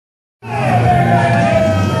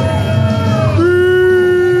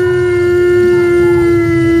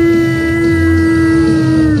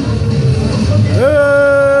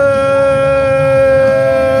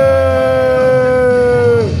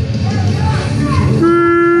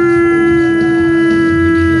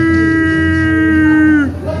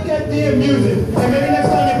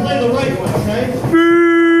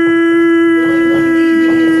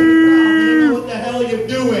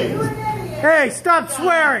Stop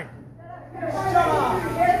swearing!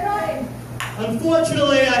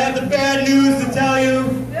 Unfortunately, I have the bad news to tell you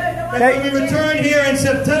that when we return here in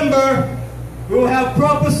September, we will have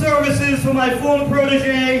proper services for my former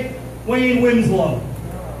protege, Wayne Winslow.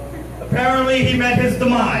 Apparently, he met his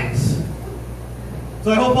demise.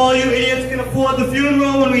 So I hope all you idiots can afford the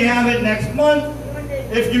funeral when we have it next month.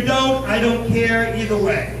 If you don't, I don't care either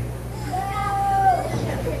way.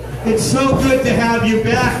 It's so good to have you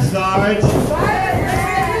back, Sarge.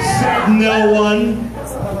 Said no one.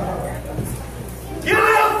 Give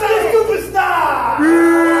it up to the superstar!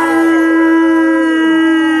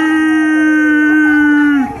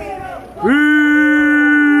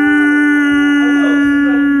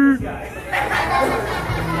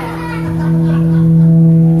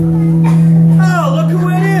 Oh, look who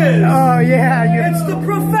it is! Oh, yeah. It's the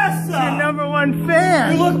professor! Your #1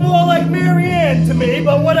 fan! You look more like Marianne to me,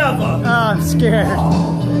 but whatever. Oh, I'm scared.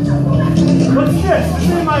 What's this? This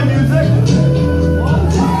is my music.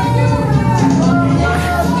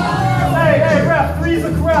 Hey, ref, three's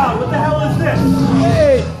a crowd. What the hell is this?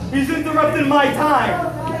 Hey! He's interrupting my time.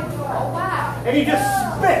 And he just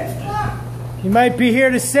spit. He might be here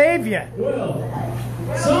to save you.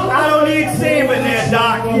 I don't need saving there,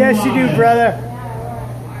 Doc. Yes, you do, brother.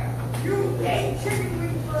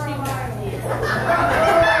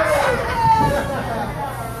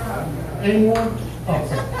 Anyone? Oh.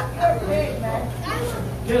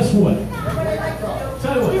 Guess what?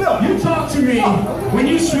 Tell you what, you talk to me when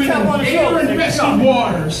you swim in gator-infested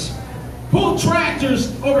waters, pull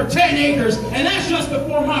tractors over 10 acres, and that's just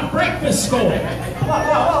before my breakfast score.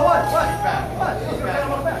 What?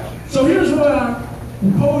 So here's what I'm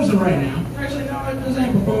proposing right now. Actually, no, this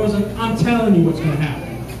ain't proposing. I'm telling you what's going to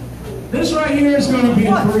happen. This right here is going to be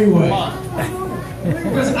a 3-way.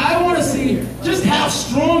 Because I want to see just how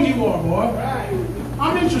strong you are, boy.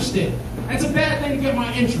 I'm interested. It's a bad thing to get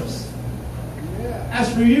my interest. As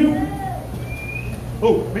for you,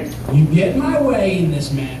 you get my way in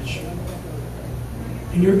this match,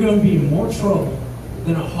 and you're going to be in more trouble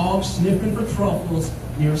than a hog sniffing for truffles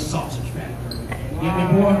near a sausage factory. You get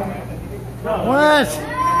me, boy? What?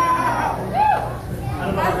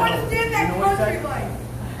 I want to stand that country life.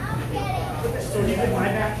 So you get my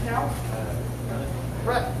match now?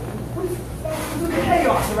 Brett, who's the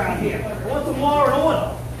chaos around here? What's the law and order?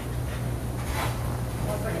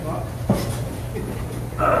 1 second, Bob.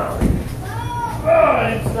 I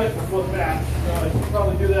didn't expect to flip back. I should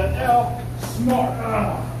probably do that now. Smart.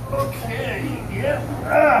 Okay, yeah.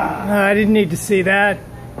 No, I didn't need to see that.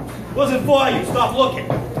 Wasn't for you. Stop looking.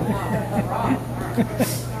 Come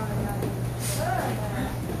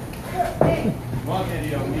on,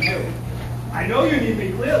 Candido. What do you do? I know you need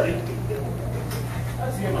me, clearly.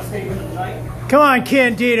 That's the statement of the night. Come on,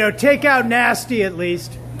 Candido. Take out Nasty at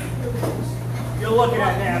least. You're looking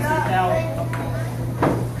at Nasty now.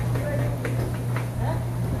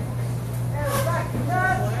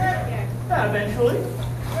 Yeah, eventually.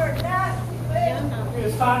 You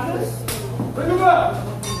start this? Bring him up.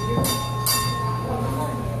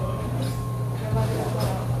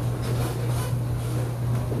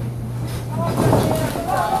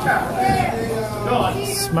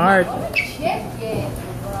 Smart. What a chicken.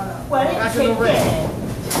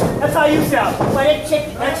 That's how you sound. What a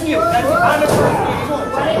chicken. That's you. That's you. I'm the person.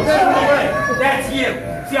 What a chicken. That's you.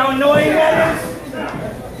 See how annoying that is?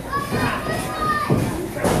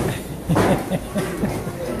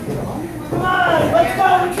 Come on, let's go.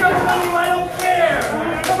 Whichever one you, I don't care.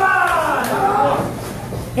 Come on.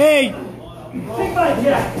 Hey, Take my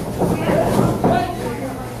jacket.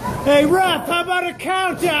 hey, ref, how about a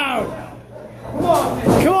countdown? Come on,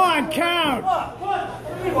 man. Come on, count. What?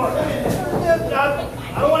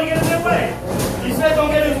 I don't want to get in their way. He said don't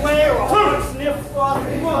get in his way or I'll sniff off.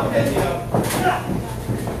 Come on, Candido.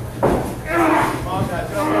 Come on, guys.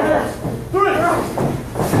 Come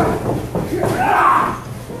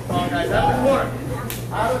on, guys. Out of the corner.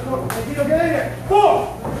 Out of the corner. Candido, get in here. 4.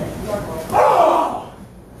 Oh!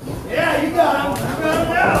 Yeah, you got him. You got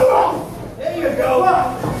him now. There you go.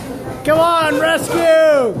 Come on,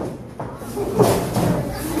 rescue.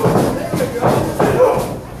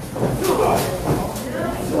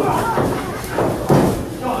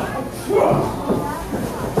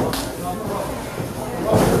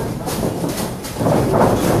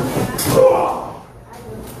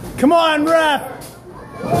 Come on, ref.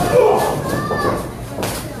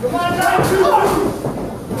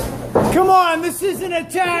 Come on, this isn't a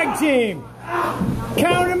tag team.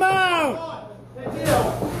 Count him out.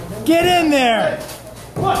 Get in there.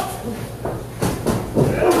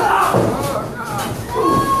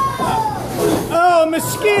 Oh,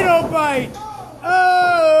 mosquito bite.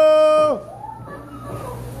 Oh.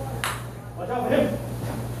 Watch out for him.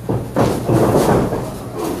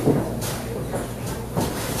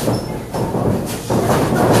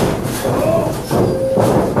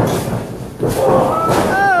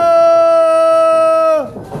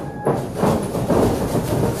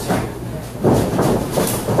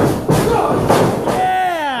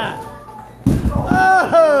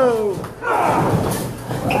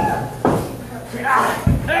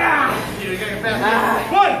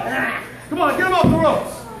 Come on, get him off the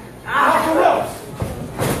ropes. Off the ropes.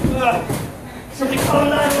 Somebody call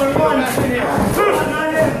 911 back in here.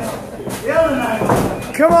 The other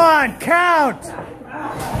 911. Come on, count.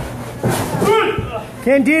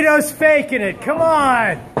 Candido's faking it. Come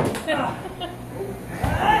on.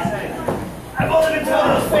 I've only been told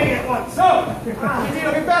I was faking it once. So,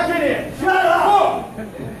 Candido, get back in here. Shut up.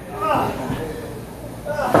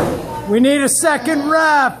 We need a second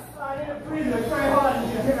ref.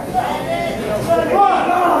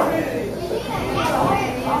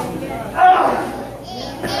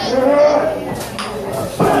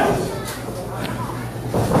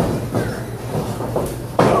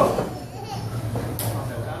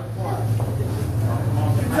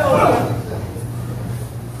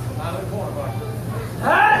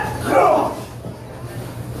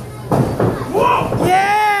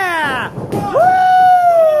 Yeah!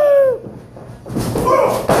 Woo!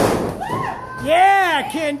 Yeah,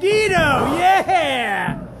 Candido!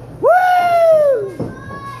 Yeah! Woo!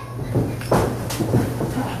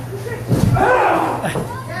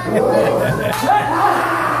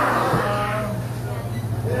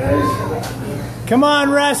 Come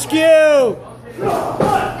on, rescue!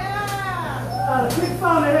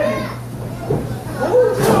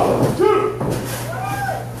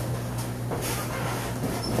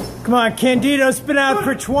 Come on, Candido's been out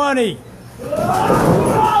for 20.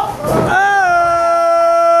 Oh!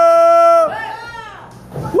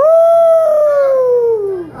 Woo!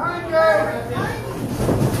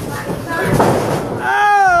 Oh!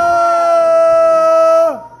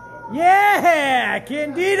 Yeah,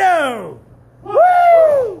 Candido!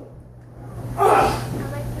 Woo!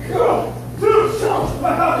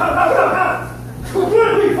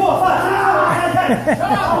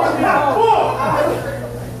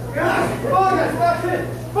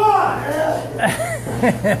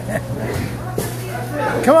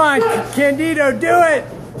 Come on, Candido, do it!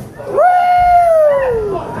 Woo!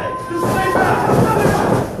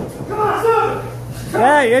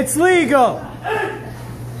 Hey, it's legal!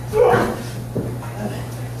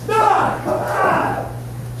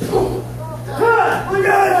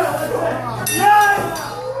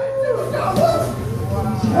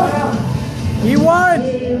 He won!